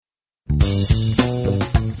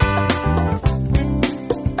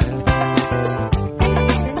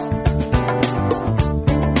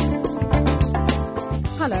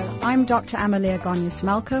I'm Dr. Amalia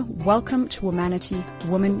Gonyas-Malka. Welcome to Womanity,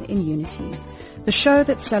 Women in Unity, the show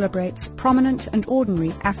that celebrates prominent and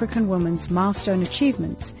ordinary African women's milestone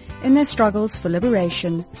achievements in their struggles for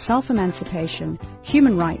liberation, self-emancipation,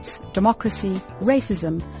 human rights, democracy,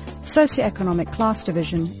 racism, socioeconomic class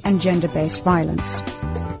division, and gender-based violence.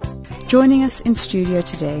 Joining us in studio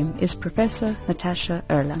today is Professor Natasha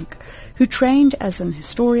Erlang, who trained as an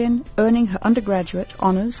historian, earning her undergraduate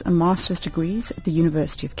honours and master's degrees at the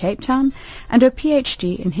University of Cape Town and her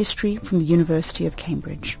PhD in history from the University of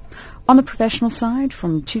Cambridge. On the professional side,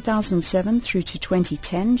 from 2007 through to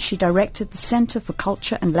 2010, she directed the Centre for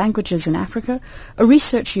Culture and Languages in Africa, a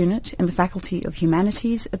research unit in the Faculty of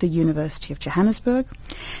Humanities at the University of Johannesburg.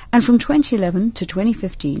 And from 2011 to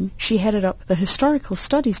 2015, she headed up the Historical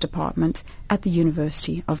Studies Department at the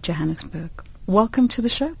University of Johannesburg. Welcome to the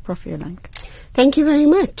show, Prof. Erlang. Thank you very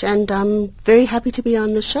much, and I'm very happy to be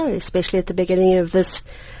on the show, especially at the beginning of this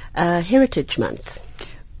Heritage Month.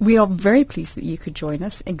 We are very pleased that you could join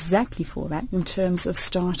us exactly for that, in terms of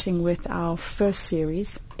starting with our first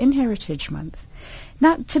series in Heritage Month.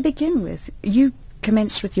 Now, to begin with, you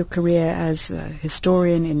commenced with your career as a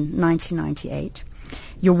historian in 1998.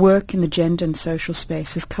 Your work in the gender and social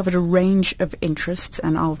space has covered a range of interests,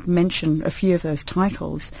 and I'll mention a few of those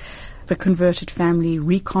titles. The Converted Family,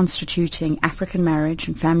 Reconstituting African Marriage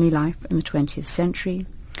and Family Life in the 20th Century,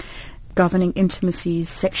 Governing Intimacies,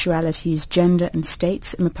 Sexualities, Gender and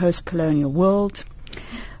States in the Post-Colonial World,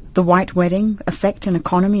 The White Wedding, Effect and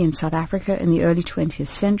Economy in South Africa in the Early 20th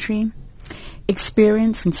Century,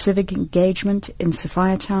 Experience and Civic Engagement in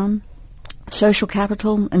Sophiatown, Social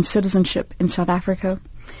Capital and Citizenship in South Africa,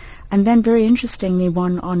 and then very interestingly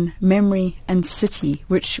one on Memory and City,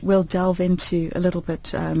 which we'll delve into a little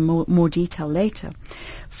bit more detail later.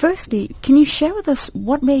 Firstly, can you share with us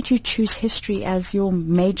what made you choose history as your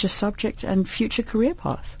major subject and future career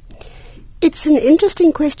path? It's an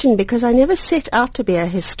interesting question because I never set out to be a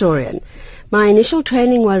historian. My initial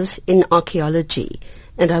training was in archaeology,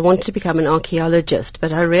 and I wanted to become an archaeologist,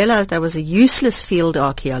 but I realized I was a useless field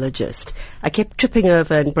archaeologist. I kept tripping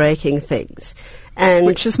over and breaking things.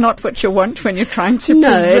 Which is not what you want when you're trying to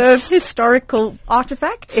preserve historical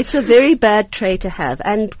artifacts. It's a very bad trait to have.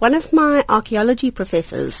 And one of my archaeology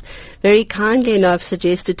professors very kindly enough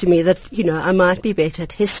suggested to me that, I might be better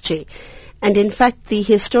at history. And in fact, the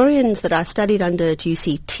historians that I studied under at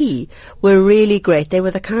UCT were really great. They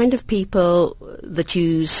were the kind of people that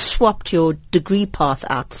you swapped your degree path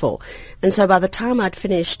out for. And so by the time I'd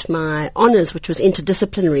finished my honours, which was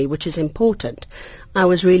interdisciplinary, which is important, I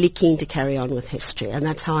was really keen to carry on with history. And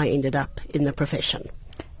that's how I ended up in the profession.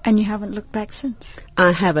 And you haven't looked back since?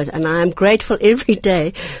 I haven't. And I am grateful every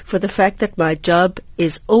day for the fact that my job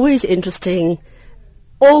is always interesting,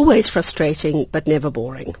 always frustrating, but never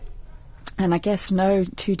boring. And I guess no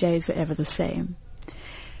 2 days are ever the same.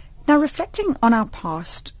 Now, reflecting on our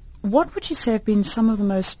past, what would you say have been some of the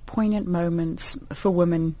most poignant moments for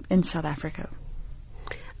women in South Africa?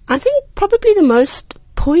 I think probably the most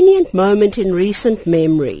poignant moment in recent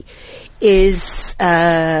memory is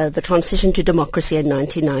the transition to democracy in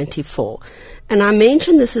 1994. And I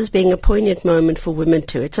mention this as being a poignant moment for women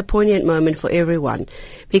too. It's a poignant moment for everyone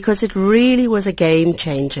because it really was a game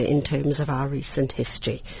changer in terms of our recent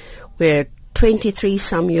history. We're 23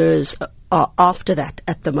 some years after that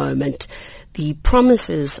at the moment. The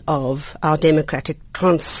promises of our democratic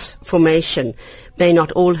transformation may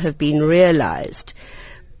not all have been realized,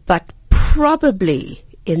 but probably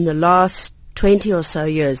in the last 20 or so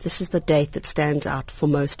years, this is the date that stands out for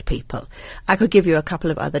most people. I could give you a couple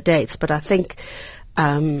of other dates, but I think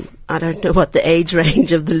I don't know what the age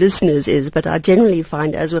range of the listeners is, but I generally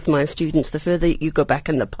find, as with my students, the further you go back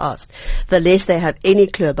in the past, the less they have any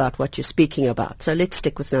clue about what you're speaking about. So let's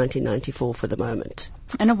stick with 1994 for the moment.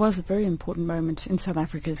 And it was a very important moment in South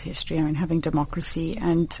Africa's history, having democracy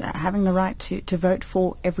and having the right to vote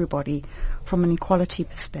for everybody from an equality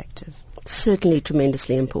perspective. Certainly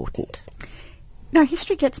tremendously important. Now,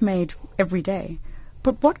 history gets made every day.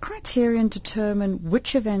 But what criterion determine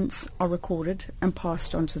which events are recorded and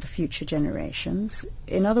passed on to the future generations?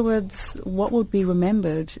 In other words, what would be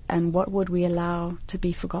remembered and what would we allow to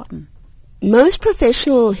be forgotten? Most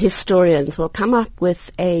professional historians will come up with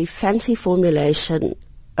a fancy formulation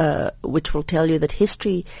which will tell you that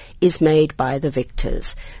history is made by the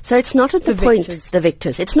victors. So it's not at the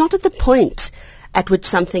victors. It's not at the point at which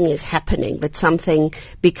something is happening that something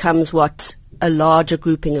becomes what a larger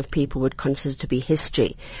grouping of people would consider to be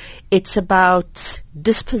history. It's about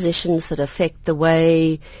dispositions that affect the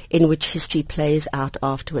way in which history plays out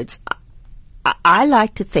afterwards. I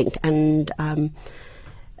like to think, and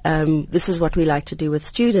this is what we like to do with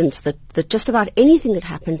students, that just about anything that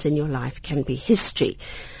happens in your life can be history.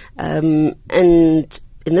 And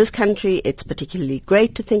in this country, it's particularly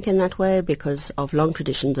great to think in that way because of long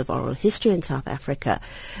traditions of oral history in South Africa.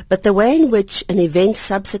 But the way in which an event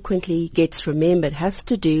subsequently gets remembered has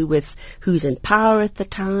to do with who's in power at the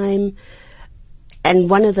time.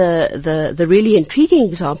 And one of the really intriguing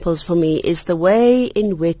examples for me is the way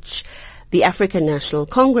in which the African National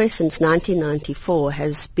Congress since 1994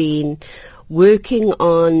 has been working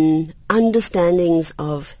on understandings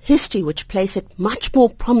of history which place it much more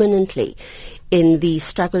prominently in the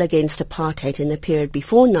struggle against apartheid in the period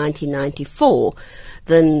before 1994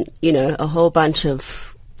 than, a whole bunch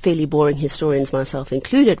of fairly boring historians, myself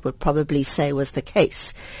included, would probably say was the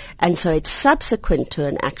case. And so it's subsequent to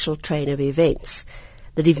an actual train of events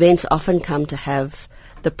that events often come to have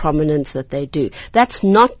the prominence that they do. That's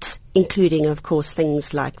not including, of course,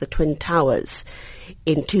 things like the Twin Towers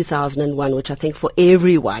in 2001, which I think for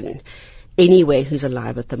everyone anywhere who's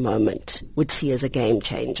alive at the moment would see as a game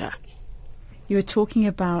changer. You were talking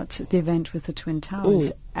about the event with the Twin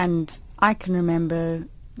Towers, and I can remember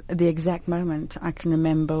the exact moment. I can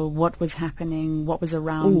remember what was happening, what was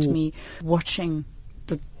around me, watching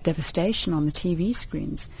the devastation on the TV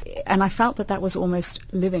screens. And I felt that was almost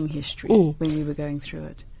living history when we were going through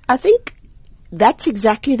it. I think that's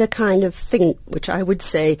exactly the kind of thing which I would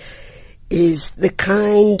say is the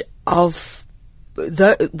kind of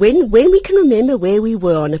when we can remember where we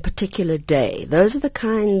were on a particular day. Those are the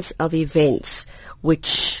kinds of events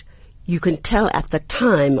which you can tell at the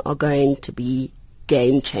time are going to be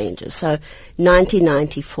game changers. So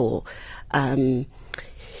 1994,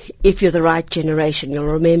 if you're the right generation, you'll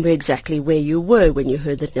remember exactly where you were when you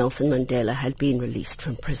heard that Nelson Mandela had been released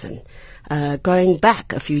from prison. Going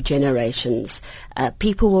back a few generations,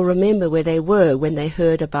 people will remember where they were when they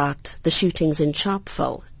heard about the shootings in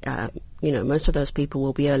Sharpeville. Most of those people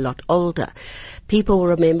will be a lot older. People will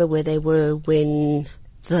remember where they were when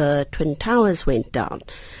the Twin Towers went down.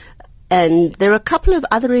 And there are a couple of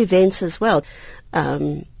other events as well.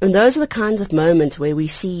 And those are the kinds of moments where we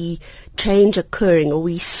see change occurring, or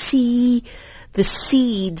we see the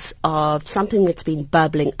seeds of something that's been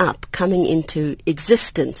bubbling up coming into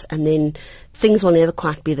existence, and then things will never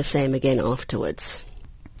quite be the same again afterwards.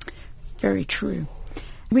 Very true.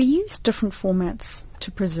 We use different formats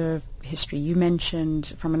to preserve history. You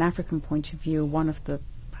mentioned, from an African point of view, one of the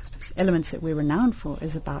elements that we're renowned for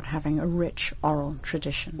is about having a rich oral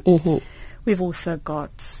tradition. We've also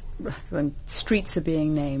got, when streets are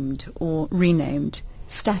being named or renamed,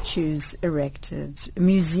 statues erected,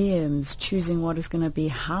 museums choosing what is going to be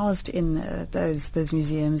housed in those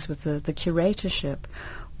museums with the curatorship,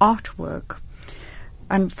 artwork,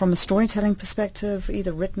 and from a storytelling perspective,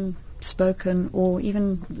 either written, spoken, or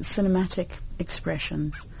even cinematic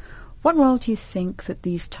expressions. What role do you think that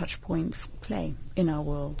these touch points play in our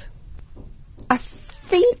world? I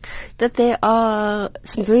think that there are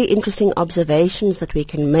some very interesting observations that we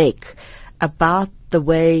can make about the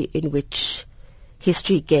way in which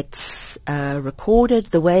history gets recorded,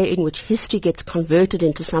 the way in which history gets converted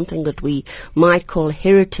into something that we might call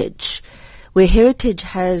heritage, where heritage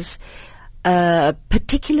has a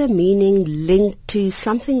particular meaning linked to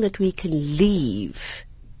something that we can leave.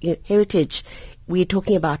 Heritage, we're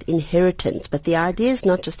talking about inheritance, but the idea is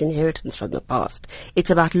not just inheritance from the past. It's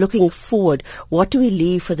about looking forward. What do we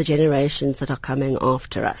leave for the generations that are coming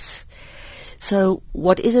after us? So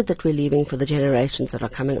what is it that we're leaving for the generations that are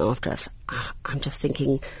coming after us? I'm just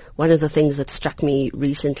thinking, one of the things that struck me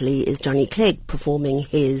recently is Johnny Clegg performing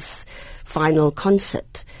his final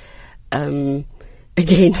concert.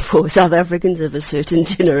 Again, for South Africans of a certain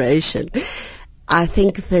generation. I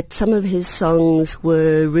think that some of his songs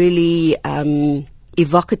were really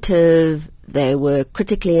evocative. They were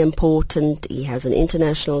critically important. He has an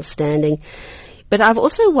international standing. But I've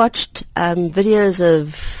also watched videos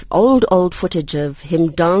of old footage of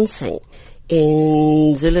him dancing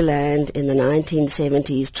in Zululand in the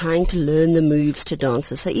 1970s, trying to learn the moves to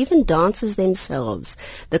dances. So even dancers themselves,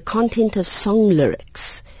 the content of song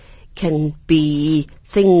lyrics can be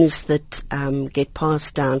things that get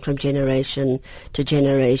passed down from generation to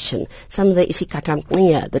generation. Some of the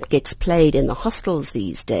isiKatamnqia that gets played in the hostels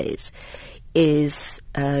these days is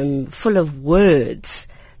full of words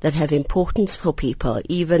that have importance for people.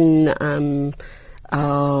 Even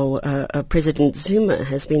our President Zuma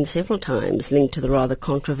has been several times linked to the rather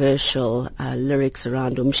controversial lyrics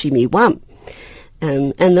around Umshimi Wam.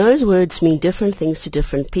 And those words mean different things to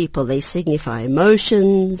different people. They signify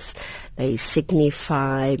emotions, they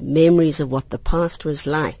signify memories of what the past was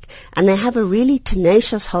like, and they have a really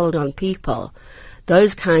tenacious hold on people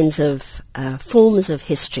those kinds of forms of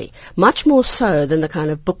history, much more so than the kind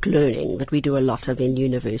of book learning that we do a lot of in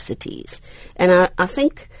universities. And I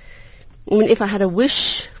think, if I had a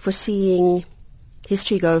wish for seeing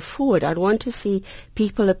history go forward, I'd want to see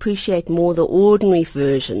people appreciate more the ordinary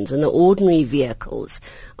versions and the ordinary vehicles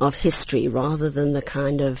of history rather than the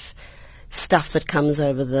kind of stuff that comes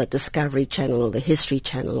over the Discovery Channel or the History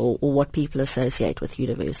Channel or what people associate with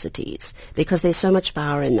universities, because there's so much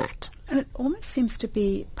power in that. And it almost seems to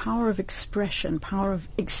be power of expression, power of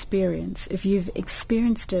experience. If you've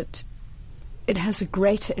experienced it, it has a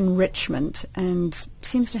greater enrichment and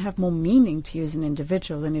seems to have more meaning to you as an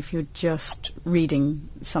individual than if you're just reading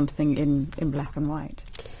something in black and white.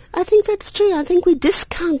 I think that's true. I think we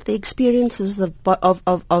discount the experiences of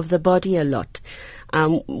the body a lot,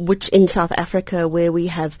 which in South Africa, where we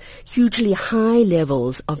have hugely high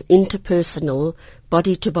levels of interpersonal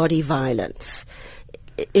body-to-body violence,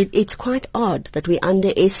 it's quite odd that we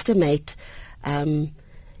underestimate, and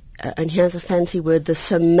here's a fancy word, the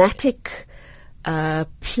somatic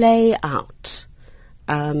play out,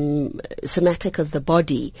 somatic of the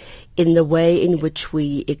body, in the way in which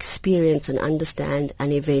we experience and understand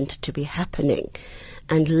an event to be happening.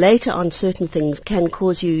 And later on, certain things can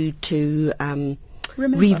cause you to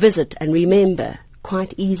revisit and remember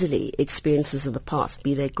quite easily experiences of the past,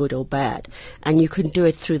 be they good or bad. And you can do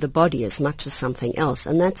it through the body as much as something else.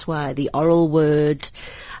 And that's why the oral word,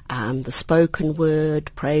 the spoken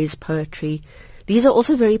word, praise poetry, these are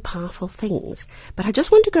also very powerful things. But I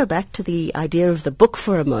just want to go back to the idea of the book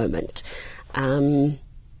for a moment. And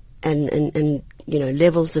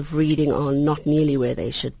levels of reading are not nearly where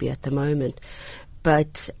they should be at the moment.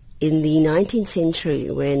 But in the 19th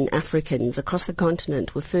century, when Africans across the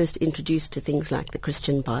continent were first introduced to things like the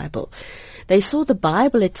Christian Bible, they saw the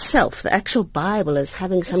Bible itself, the actual Bible, as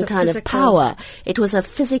having some kind of power. It was a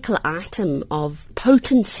physical item of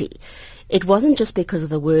potency. It wasn't just because of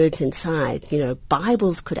the words inside.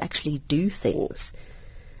 Bibles could actually do things.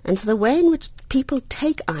 And so the way in which people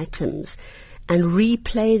take items and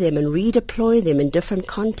replay them and redeploy them in different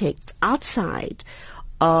contexts outside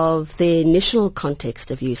of their initial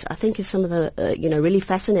context of use, I think is some of the, really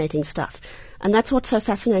fascinating stuff. And that's what's so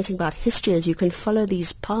fascinating about history, is you can follow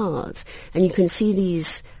these paths and you can see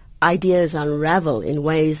these ideas unravel in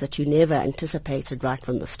ways that you never anticipated right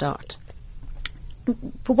from the start.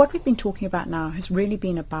 For what we've been talking about now has really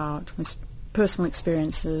been about personal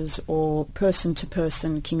experiences or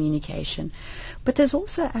person-to-person communication. But there's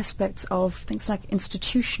also aspects of things like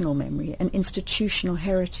institutional memory and institutional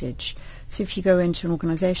heritage. So if you go into an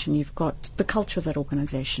organization, you've got the culture of that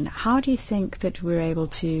organization. How do you think that we're able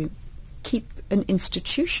to keep an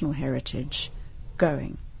institutional heritage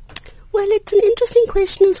going? Well, it's an interesting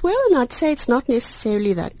question as well, and I'd say it's not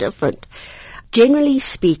necessarily that different. Generally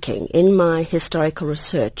speaking, in my historical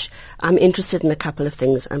research, I'm interested in a couple of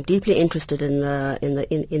things. I'm deeply interested in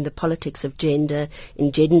the politics of gender,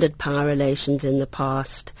 in gendered power relations in the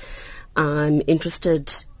past. I'm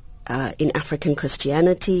interested in African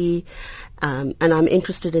Christianity, and I'm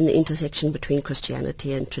interested in the intersection between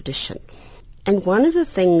Christianity and tradition. And one of the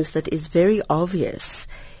things that is very obvious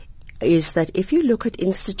is that if you look at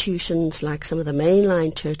institutions like some of the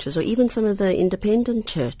mainline churches or even some of the independent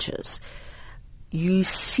churches, you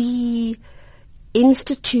see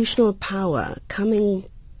institutional power coming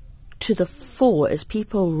to the fore as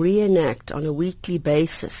people reenact on a weekly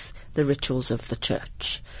basis the rituals of the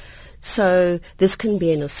church. So this can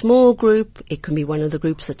be in a small group. It can be one of the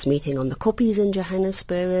groups that's meeting on the Koppies in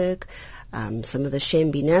Johannesburg, some of the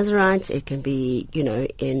Shembe Nazarites. It can be,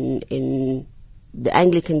 in the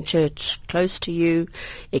Anglican church close to you.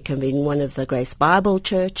 It can be in one of the Grace Bible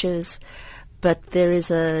churches. But there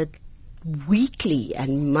is a weekly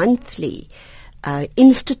and monthly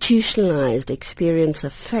institutionalized experience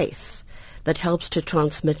of faith that helps to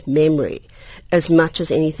transmit memory as much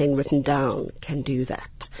as anything written down can do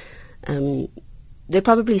that. There are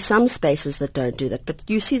probably some spaces that don't do that, but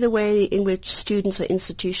you see the way in which students are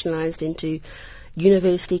institutionalized into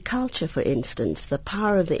university culture, for instance. The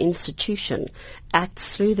power of the institution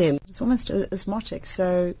acts through them. It's almost osmotic,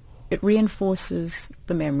 so it reinforces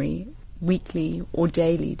the memory weekly or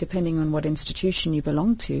daily, depending on what institution you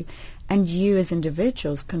belong to, and you as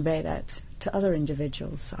individuals convey that to other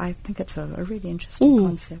individuals. I think it's a really interesting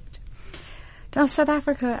concept. Now, South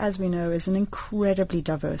Africa, as we know, is an incredibly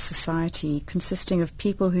diverse society consisting of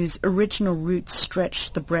people whose original roots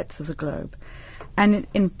stretch the breadth of the globe. And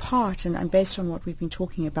in part, and based on what we've been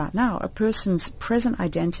talking about now, a person's present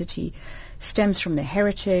identity stems from their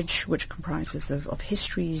heritage, which comprises of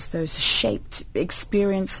histories, those shaped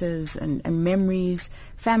experiences and memories,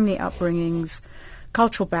 family upbringings,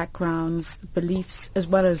 cultural backgrounds, beliefs, as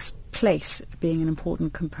well as place being an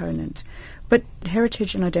important component. But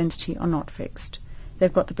heritage and identity are not fixed.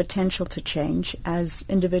 They've got the potential to change as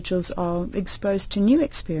individuals are exposed to new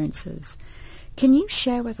experiences. Can you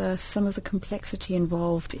share with us some of the complexity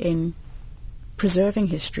involved in preserving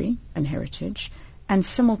history and heritage and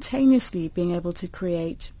simultaneously being able to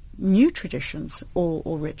create new traditions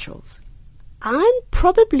or rituals? I'm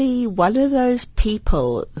probably one of those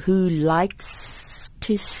people who likes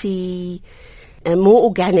to see a more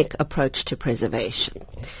organic approach to preservation.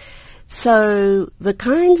 So the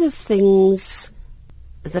kinds of things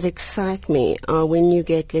that excite me are when you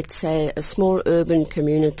get, let's say, a small urban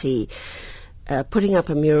community putting up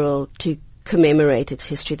a mural to commemorate its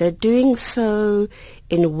history. They're doing so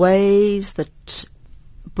in ways that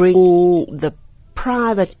bring the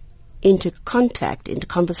private into contact, into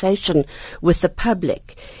conversation with the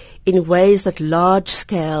public in ways that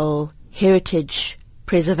large-scale heritage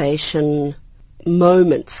preservation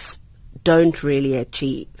moments don't really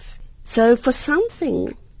achieve. So for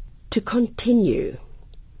something to continue,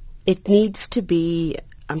 it needs to be,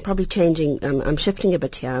 I'm probably changing, I'm shifting a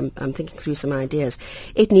bit here, I'm thinking through some ideas.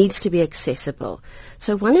 It needs to be accessible.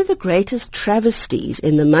 So one of the greatest travesties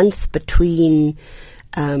in the month between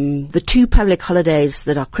the two public holidays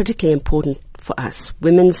that are critically important for us,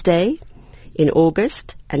 Women's Day in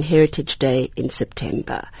August and Heritage Day in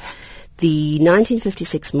September. The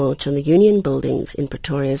 1956 March on the Union Buildings in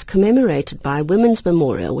Pretoria is commemorated by Women's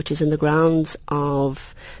Memorial, which is in the grounds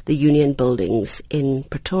of the Union Buildings in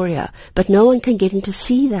Pretoria. But no one can get in to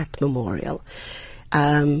see that memorial.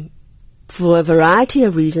 For a variety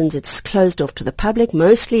of reasons, it's closed off to the public.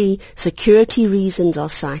 Mostly security reasons are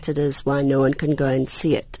cited as why no one can go and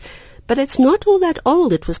see it. But it's not all that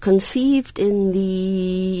old. It was conceived in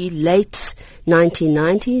the late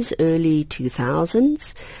 1990s, early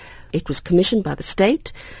 2000s. It was commissioned by the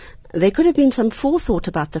state. There could have been some forethought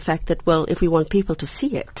about the fact that, well, if we want people to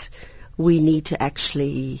see it, we need to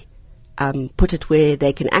actually put it where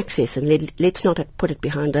they can access, and let's not put it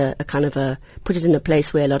behind put it in a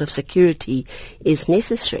place where a lot of security is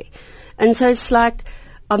necessary. And so it's like,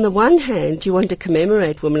 on the one hand, you want to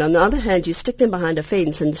commemorate women. On the other hand, you stick them behind a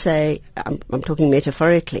fence and say, I'm talking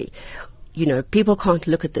metaphorically, you know, people can't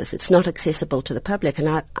look at this. It's not accessible to the public. And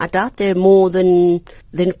I doubt there are more than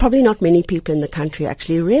probably not many people in the country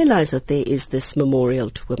actually realize that there is this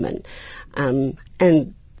memorial to women.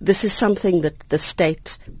 And this is something that the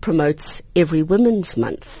state promotes every Women's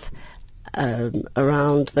Month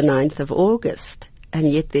around the 9th of August.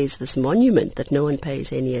 And yet there's this monument that no one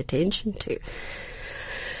pays any attention to.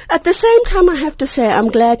 At the same time, I have to say I'm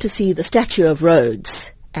glad to see the statue of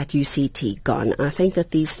Rhodes at UCT gone. I think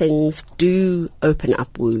that these things do open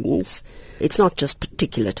up wounds. It's not just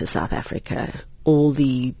particular to South Africa. All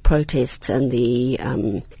the protests and the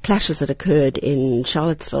clashes that occurred in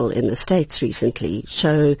Charlottesville in the States recently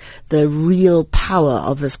show the real power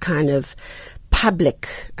of this kind of public,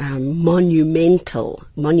 monumental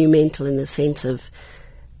in the sense of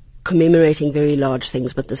commemorating very large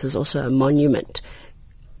things, but this is also a monument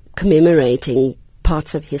commemorating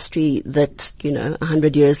parts of history that,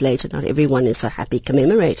 100 years later, not everyone is so happy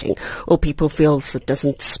commemorating, or people feel it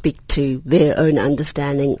doesn't speak to their own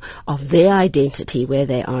understanding of their identity where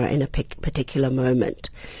they are in a particular moment.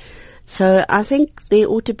 So I think there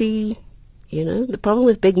ought to be, the problem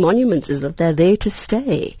with big monuments is that they're there to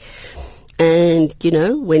stay. And,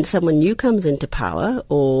 when someone new comes into power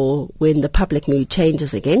or when the public mood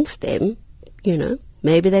changes against them,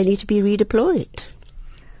 maybe they need to be redeployed.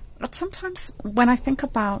 But sometimes when I think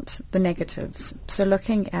about the negatives, so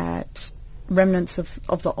looking at remnants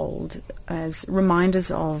of the old as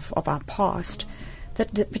reminders of our past,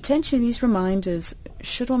 that potentially these reminders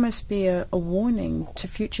should almost be a warning to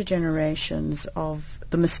future generations of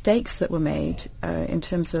the mistakes that were made in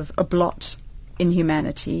terms of a blot in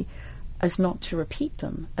humanity, as not to repeat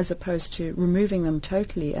them, as opposed to removing them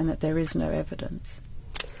totally and that there is no evidence.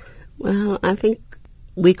 Well, I think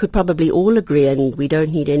we could probably all agree, and we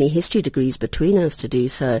don't need any history degrees between us to do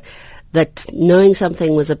so, that knowing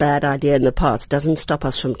something was a bad idea in the past doesn't stop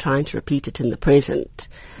us from trying to repeat it in the present.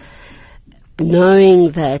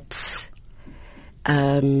 Knowing that,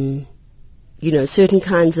 certain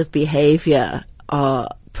kinds of behavior are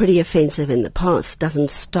pretty offensive in the past doesn't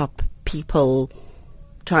stop people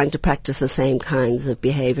trying to practice the same kinds of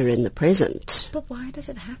behavior in the present. But why does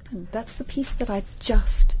it happen? That's the piece that I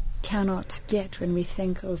just cannot get when we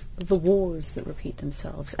think of the wars that repeat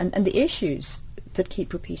themselves and the issues that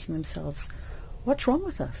keep repeating themselves. What's wrong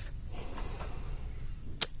with us?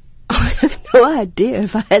 I have no idea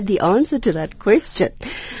if I had the answer to that question.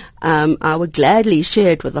 I would gladly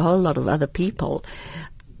share it with a whole lot of other people.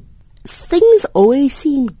 Things always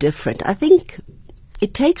seem different. I think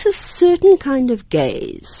it takes a certain kind of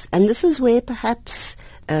gaze, and this is where perhaps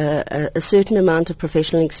a certain amount of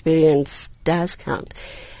professional experience does count.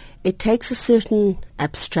 It takes a certain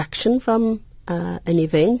abstraction from an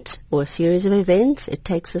event or a series of events. It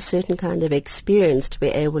takes a certain kind of experience to be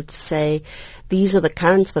able to say, these are the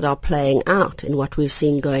currents that are playing out in what we've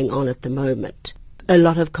seen going on at the moment. A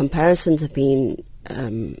lot of comparisons have been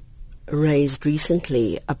raised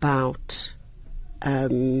recently about,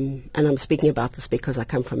 and I'm speaking about this because I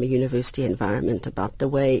come from a university environment, about the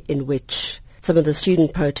way in which some of the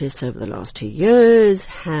student protests over the last 2 years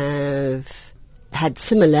have had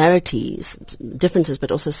similarities, differences,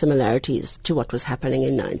 but also similarities to what was happening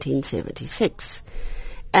in 1976.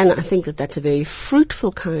 And I think that that's a very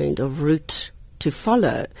fruitful kind of route to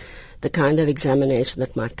follow, the kind of examination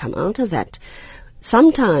that might come out of that.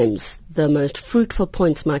 Sometimes the most fruitful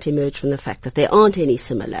points might emerge from the fact that there aren't any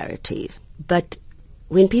similarities. But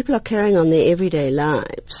when people are carrying on their everyday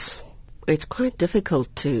lives, it's quite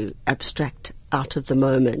difficult to abstract out of the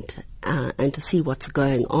moment and to see what's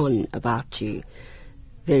going on about you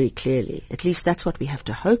very clearly. At least that's what we have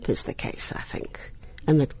to hope is the case, I think.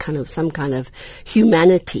 And that kind of some kind of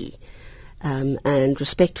humanity and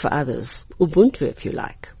respect for others, Ubuntu if you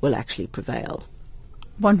like, will actually prevail.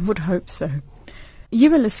 One would hope so.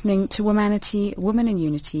 You are listening to Womanity, Women in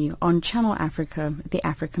Unity on Channel Africa, The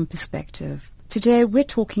African Perspective. Today we're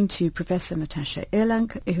talking to Professor Natasha Erlang,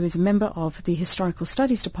 who is a member of the Historical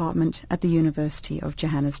Studies Department at the University of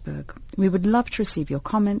Johannesburg. We would love to receive your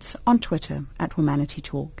comments on Twitter at Womanity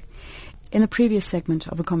Talk. In the previous segment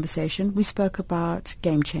of the conversation, we spoke about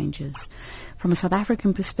game changers. From a South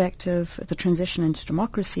African perspective, the transition into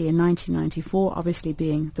democracy in 1994 obviously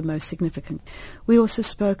being the most significant. We also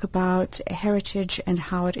spoke about heritage and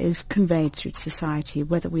how it is conveyed through society,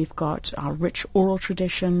 whether we've got our rich oral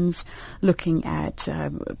traditions, looking at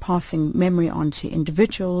passing memory on to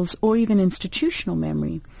individuals, or even institutional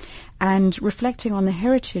memory, and reflecting on the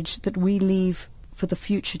heritage that we leave for the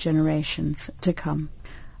future generations to come.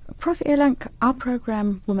 Prof. Erlang, our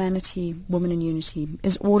program, Womanity, Women in Unity,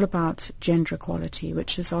 is all about gender equality,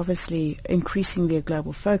 which is obviously increasingly a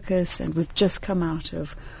global focus, and we've just come out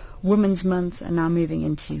of Women's Month and now moving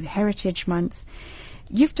into Heritage Month.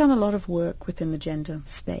 You've done a lot of work within the gender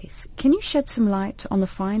space. Can you shed some light on the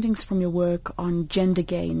findings from your work on gender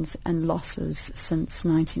gains and losses since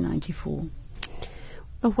 1994?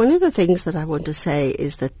 Well, one of the things that I want to say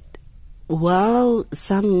is that while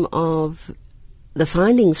some of the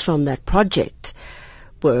findings from that project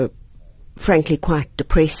were frankly quite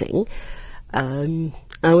depressing, I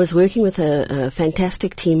was working with a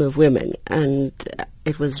fantastic team of women, and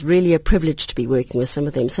it was really a privilege to be working with some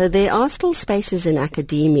of them. So there are still spaces in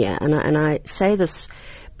academia, and I say this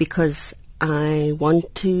because I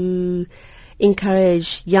want to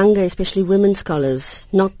encourage younger, especially women scholars,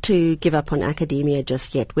 not to give up on academia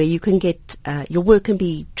just yet, where you can get, your work can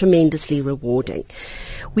be tremendously rewarding.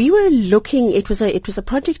 We were looking, it was a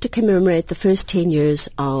project to commemorate the first 10 years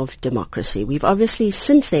of democracy. We've obviously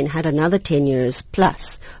since then had another 10 years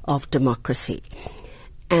plus of democracy.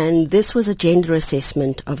 And this was a gender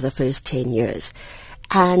assessment of the first 10 years.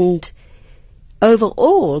 And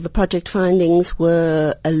overall, the project findings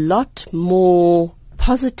were a lot more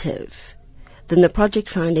positive than the project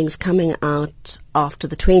findings coming out after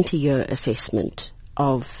the 20-year assessment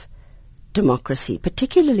of democracy,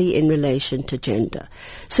 particularly in relation to gender.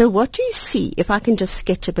 So what you see, if I can just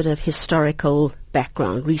sketch a bit of historical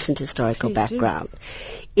background, recent historical background,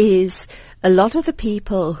 is a lot of the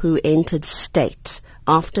people who entered state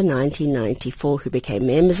after 1994, who became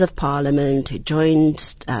members of parliament, who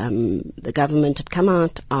joined the government, had come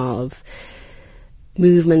out of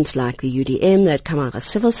movements like the UDM, that had come out of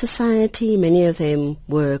civil society. Many of them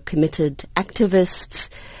were committed activists.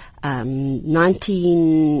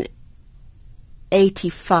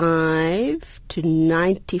 1985 to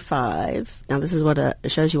 95, now this is what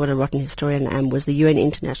shows you what a rotten historian I am, was the UN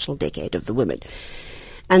International Decade of the Women.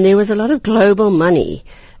 And there was a lot of global money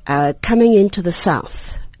coming into the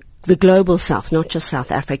South, the global South, not just South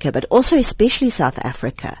Africa, but also especially South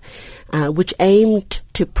Africa, which aimed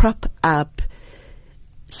to prop up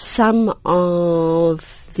some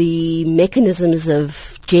of the mechanisms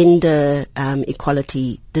of gender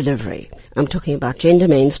equality delivery. I'm talking about gender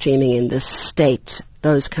mainstreaming in the state,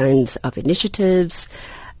 those kinds of initiatives,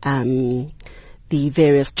 the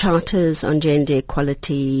various charters on gender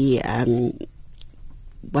equality,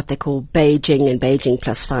 what they call Beijing and Beijing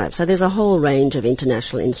 +5. So there's a whole range of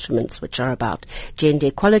international instruments which are about gender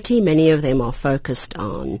equality. Many of them are focused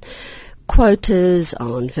on quotas,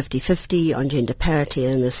 on 50-50, on gender parity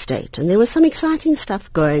in the state. And there was some exciting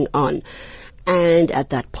stuff going on. And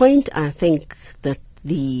at that point, I think that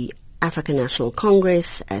the African National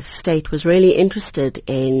Congress as state was really interested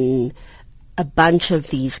in a bunch of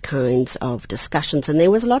these kinds of discussions. And there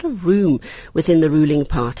was a lot of room within the ruling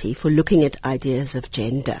party for looking at ideas of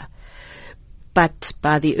gender. But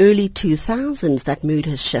by the early 2000s, that mood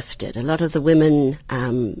has shifted. A lot of the women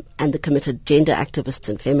and the committed gender activists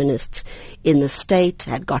and feminists in the state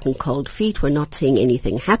had gotten cold feet, were not seeing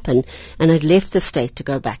anything happen, and had left the state to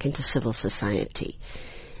go back into civil society.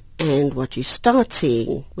 And what you start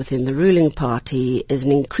seeing within the ruling party is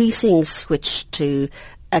an increasing switch to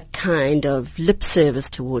a kind of lip service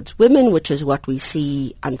towards women, which is what we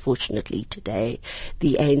see, unfortunately, today.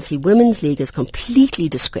 The ANC Women's League has completely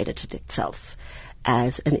discredited itself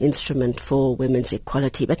as an instrument for women's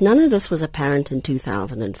equality. But none of this was apparent in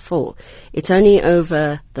 2004. It's only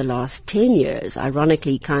over the last 10 years,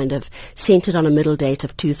 ironically kind of centered on a middle date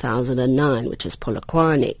of 2009, which is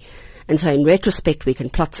Polokwane. And so in retrospect, we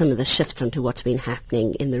can plot some of the shifts onto what's been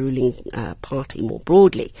happening in the ruling party more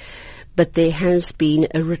broadly. But there has been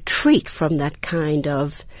a retreat from that kind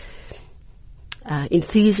of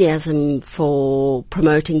enthusiasm for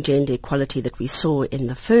promoting gender equality that we saw in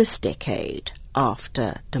the first decade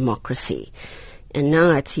after democracy. And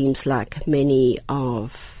now it seems like many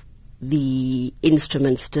of the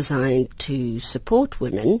instruments designed to support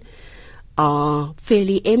women are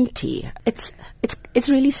fairly empty. It's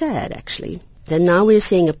really sad, actually. And now we're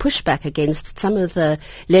seeing a pushback against some of the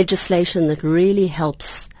legislation that really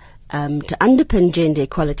helps to underpin gender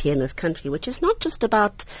equality in this country, which is not just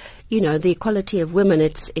about, the equality of women.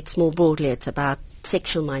 It's more broadly, it's about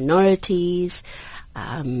sexual minorities.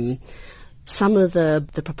 Some of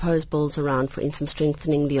the proposed bills around, for instance,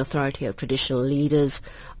 strengthening the authority of traditional leaders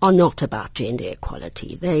are not about gender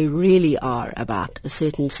equality. They really are about a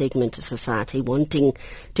certain segment of society wanting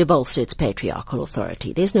to bolster its patriarchal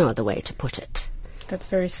authority. There's no other way to put it. That's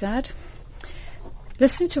very sad.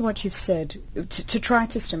 Listening to what you've said, to try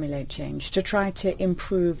to stimulate change, to try to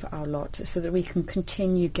improve our lot so that we can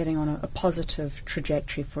continue getting on a positive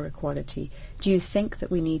trajectory for equality, do you think that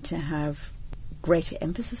we need to have greater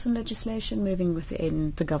emphasis on legislation moving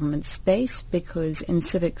within the government space? Because in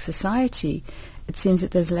civic society, it seems that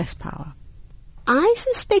there's less power. I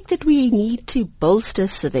suspect that we need to bolster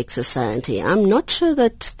civic society. I'm not sure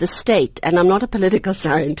that the state, and I'm not a political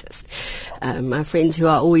scientist, my friends who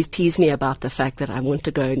are always tease me about the fact that I want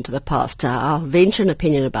to go into the past, I'll venture an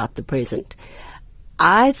opinion about the present.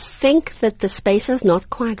 I think that the space is not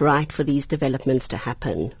quite right for these developments to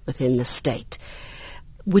happen within the state,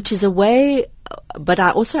 which is a way, but I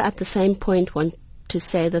also at the same point want to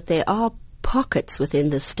say that there are pockets within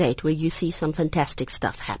the state where you see some fantastic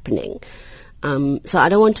stuff happening. So I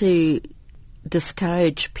don't want to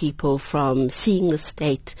discourage people from seeing the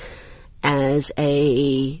state as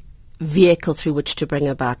a vehicle through which to bring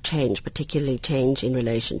about change, particularly change in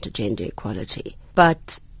relation to gender equality.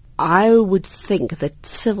 But I would think that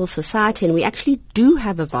civil society, and we actually do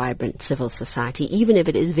have a vibrant civil society, even if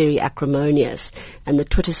it is very acrimonious, and the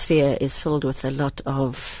Twitter sphere is filled with a lot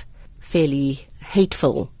of fairly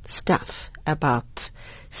hateful stuff about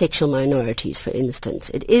sexual minorities, for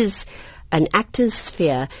instance. It is an active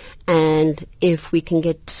sphere, and if we can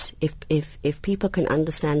get, if people can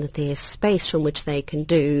understand that there's space from which they can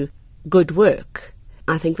do good work,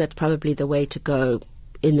 I think that's probably the way to go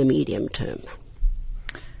in the medium term.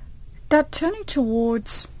 Now, turning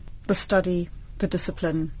towards the study, the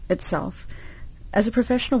discipline itself, as a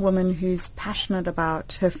professional woman who's passionate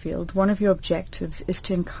about her field, one of your objectives is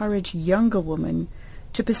to encourage younger women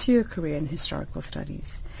to pursue a career in historical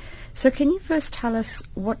studies. So can you first tell us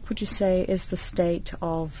what would you say is the state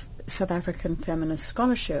of South African feminist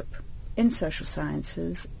scholarship in social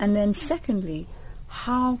sciences, and then secondly,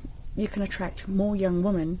 how you can attract more young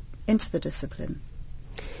women into the discipline?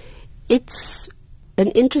 It's an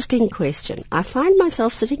interesting question. I find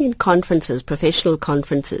myself sitting in conferences, professional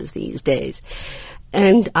conferences these days,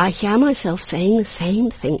 and I hear myself saying the same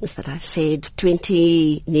things that I said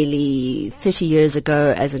 20, nearly 30 years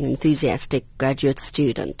ago as an enthusiastic graduate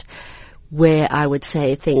student, where I would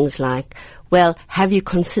say things like, well, have you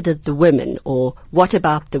considered the women? Or what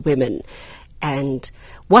about the women? And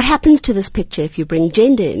what happens to this picture if you bring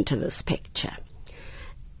gender into this picture?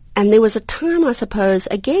 And there was a time, I suppose,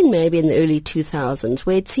 again maybe in the early 2000s,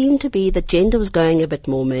 where it seemed to be that gender was going a bit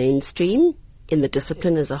more mainstream in the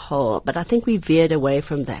discipline as a whole, but I think we veered away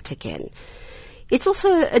from that again. It's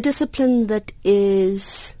also a discipline that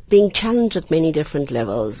is being challenged at many different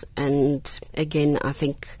levels, and again, I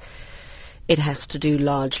think it has to do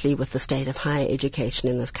largely with the state of higher education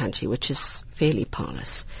in this country, which is fairly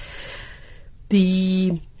parlous.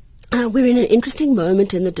 We're in an interesting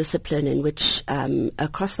moment in the discipline in which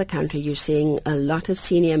across the country you're seeing a lot of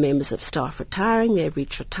senior members of staff retiring. They've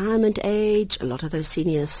reached retirement age. A lot of those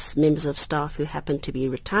senior members of staff who happen to be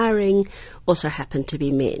retiring also happen to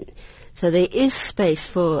be men. So there is space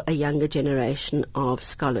for a younger generation of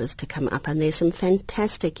scholars to come up, and there's some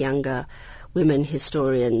fantastic younger women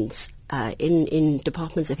historians in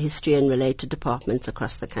departments of history and related departments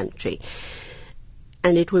across the country.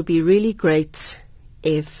 And it would be really great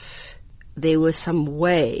if there was some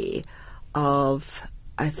way of,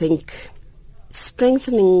 I think,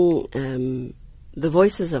 strengthening the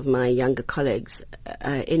voices of my younger colleagues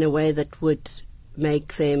in a way that would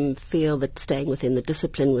make them feel that staying within the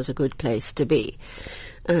discipline was a good place to be.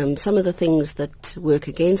 Some of the things that work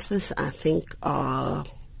against this, I think, are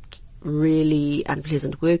really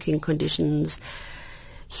unpleasant working conditions,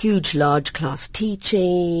 huge large class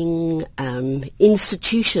teaching,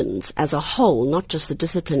 institutions as a whole, not just the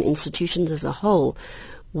discipline, institutions as a whole,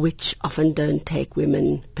 which often don't take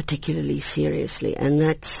women particularly seriously, and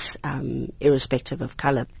that's irrespective of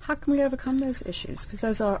colour. How can we overcome those issues? Because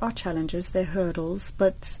those are our challenges, they're hurdles,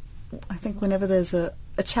 but I think whenever there's a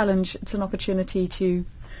challenge, it's an opportunity to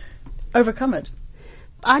overcome it.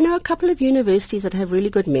 I know a couple of universities that have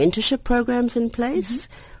really good mentorship programs in place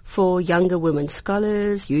for younger women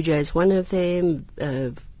scholars. UJ is one of them.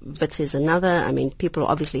 Wits is another. I mean, people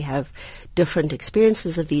obviously have different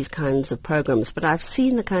experiences of these kinds of programs, but I've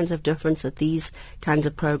seen the kinds of difference that these kinds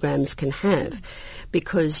of programs can have,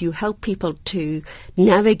 because you help people to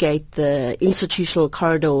navigate the institutional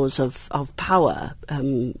corridors of power.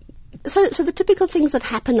 So the typical things that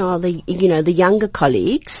happen are the younger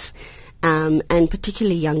colleagues, and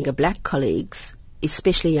particularly younger black colleagues,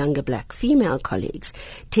 especially younger black female colleagues,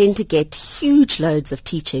 tend to get huge loads of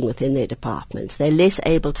teaching within their departments. They're less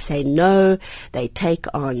able to say no. They take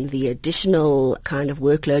on the additional kind of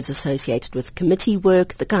workloads associated with committee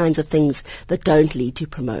work, the kinds of things that don't lead to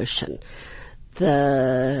promotion.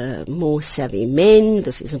 The more savvy men,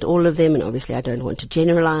 this isn't all of them, and obviously I don't want to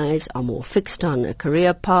generalize, are more fixed on a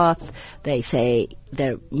career path. They say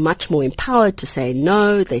they're much more empowered to say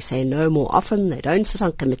no. They say no more often. They don't sit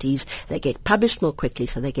on committees. They get published more quickly,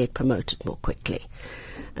 so they get promoted more quickly.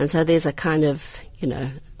 And so there's a kind of,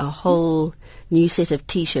 a whole new set of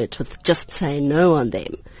T-shirts with just say no on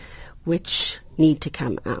them, which need to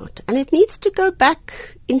come out. And it needs to go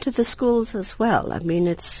back into the schools as well. I mean,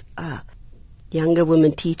 it's younger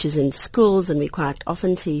women teachers in schools, and we quite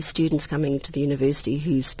often see students coming to the university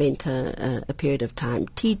who spent a period of time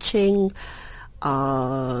teaching,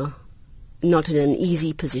 are not in an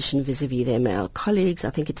easy position vis-a-vis their male colleagues. I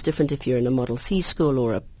think it's different if you're in a Model C school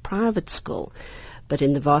or a private school, but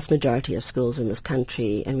in the vast majority of schools in this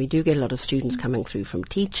country, and we do get a lot of students coming through from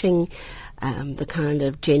teaching, the kind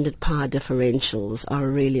of gendered power differentials are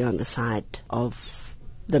really on the side of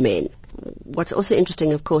the men. What's also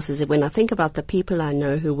interesting, of course, is that when I think about the people I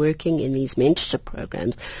know who are working in these mentorship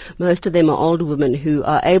programs, most of them are older women who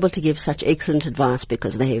are able to give such excellent advice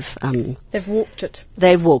because they've walked it.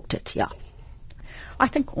 They've walked it, yeah. I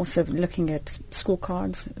think also looking at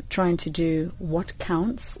scorecards, trying to do what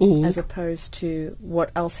counts as opposed to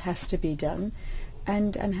what else has to be done,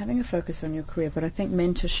 and having a focus on your career. But I think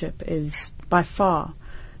mentorship is by far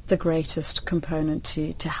the greatest component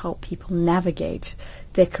to help people navigate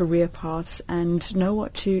their career paths and know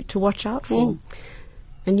what to watch out for.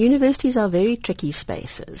 And universities are very tricky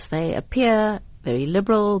spaces. They appear very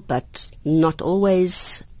liberal, but not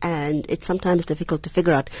always, and it's sometimes difficult to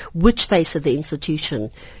figure out which face of the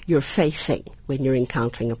institution you're facing when you're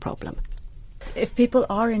encountering a problem. If people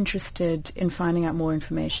are interested in finding out more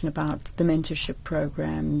information about the mentorship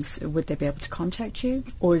programs, would they be able to contact you?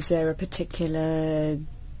 Or is there a particular,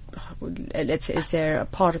 let's say, is there a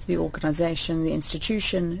part of the organization, the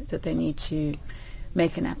institution, that they need to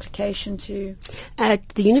make an application to? At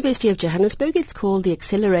the University of Johannesburg, it's called the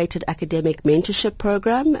Accelerated Academic Mentorship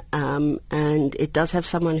Program, and it does have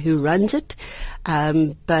someone who runs it,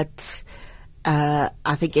 but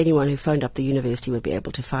I think anyone who phoned up the university would be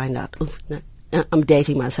able to find out. I'm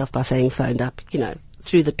dating myself by saying phoned up,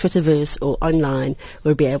 through the Twitterverse or online,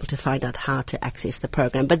 we'll be able to find out how to access the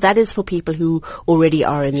program. But that is for people who already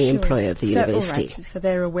are in the employ of the university. All right. So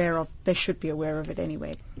they're aware they should be aware of it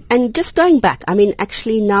anyway. And just going back, I mean,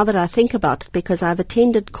 actually, now that I think about it, because I've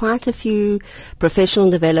attended quite a few professional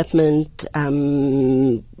development,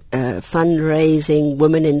 fundraising,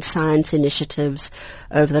 women in science initiatives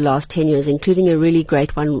over the last 10 years, including a really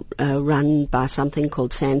great one run by something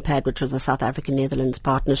called SANPAD, which was the South African-Netherlands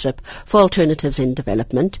Partnership for Alternatives in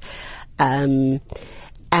Development. And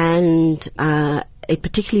it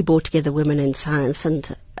particularly brought together women in science,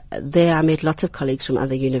 and there I met lots of colleagues from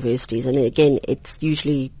other universities, and again, it's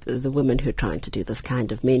usually the women who are trying to do this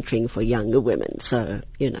kind of mentoring for younger women, so,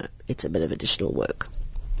 it's a bit of additional work.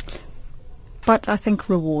 But I think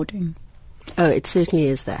rewarding. Oh, it certainly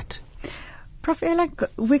is that. Prof. Earlach,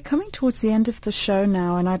 we're coming towards the end of the show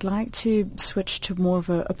now, and I'd like to switch to more of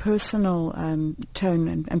a personal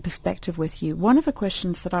tone and perspective with you. One of the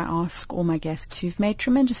questions that I ask all my guests who've made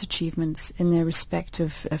tremendous achievements in their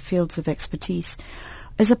respective fields of expertise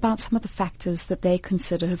is about some of the factors that they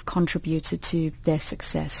consider have contributed to their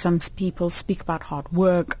success. Some people speak about hard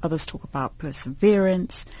work, others talk about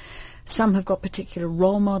perseverance. Some have got particular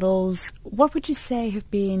role models. What would you say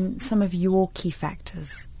have been some of your key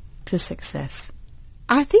factors to success?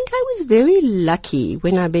 I think I was very lucky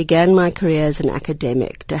when I began my career as an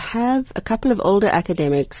academic to have a couple of older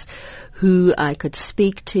academics who I could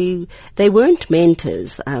speak to. They weren't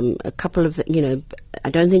mentors. A couple of, I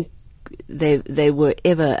don't think they were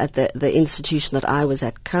ever at the institution that I was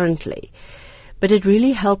at currently. But it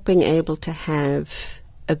really helped being able to have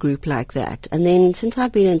a group like that. And then since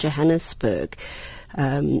I've been in Johannesburg,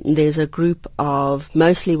 there's a group of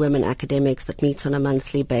mostly women academics that meets on a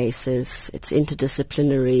monthly basis. It's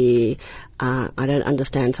interdisciplinary. I don't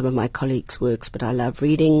understand some of my colleagues' works, but I love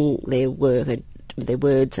reading their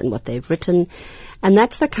words and what they've written. And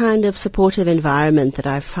that's the kind of supportive environment that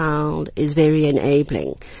I've found is very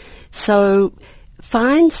enabling. So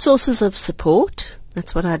find sources of support.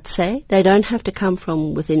 That's what I'd say. They don't have to come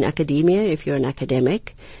from within academia if you're an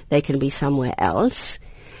academic. They can be somewhere else.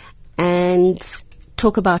 And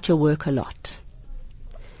talk about your work a lot,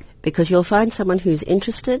 because you'll find someone who's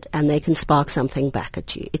interested and they can spark something back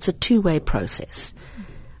at you. It's a two-way process.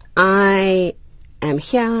 I am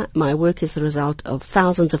here. My work is the result of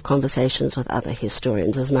thousands of conversations with other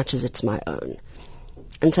historians as much as it's my own.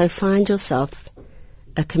 And so find yourself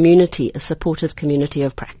a community, a supportive community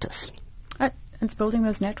of practice. It's building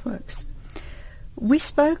those networks. We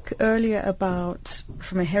spoke earlier about,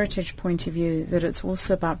 from a heritage point of view, that it's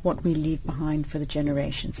also about what we leave behind for the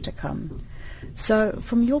generations to come. So,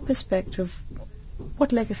 from your perspective,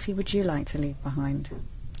 what legacy would you like to leave behind?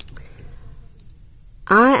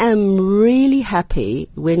 I am really happy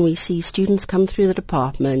when we see students come through the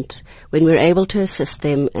department, when we're able to assist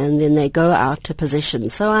them, and then they go out to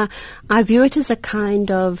positions. So I view it as a kind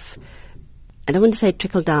of, I don't want to say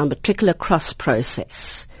trickle down, but trickle across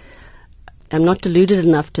process. I'm not deluded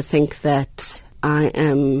enough to think that I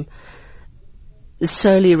am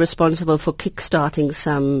solely responsible for kickstarting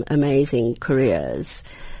some amazing careers.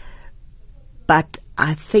 But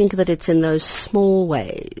I think that it's in those small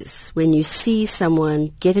ways, when you see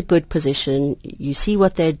someone get a good position, you see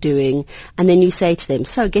what they're doing, and then you say to them,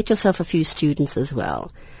 so get yourself a few students as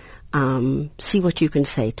well. See what you can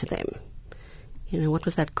say to them. What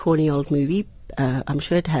was that corny old movie? I'm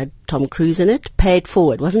sure it had Tom Cruise in it. Pay It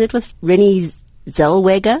Forward. Wasn't it with Renée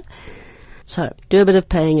Zellweger? So do a bit of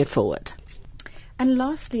paying it forward. And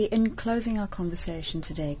lastly, in closing our conversation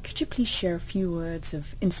today, could you please share a few words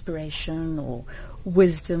of inspiration or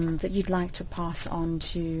wisdom that you'd like to pass on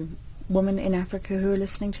to women in Africa who are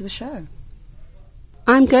listening to the show?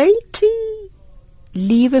 I'm going to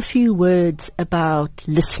leave a few words about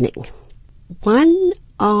listening. One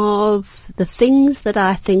of the things that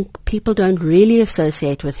I think people don't really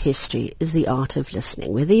associate with history is the art of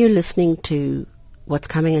listening. Whether you're listening to what's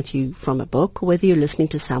coming at you from a book or whether you're listening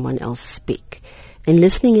to someone else speak. And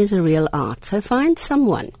listening is a real art. So find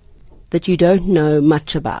someone that you don't know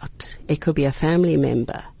much about. It could be a family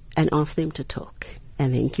member, and ask them to talk,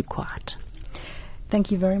 and then keep quiet.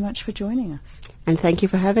 Thank you very much for joining us. And thank you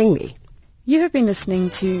for having me. You have been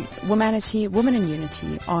listening to Womanity, Women in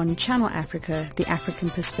Unity on Channel Africa, The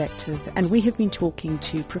African Perspective, and we have been talking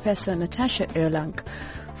to Professor Natasha Earlach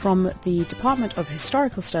from the Department of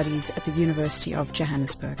Historical Studies at the University of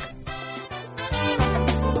Johannesburg.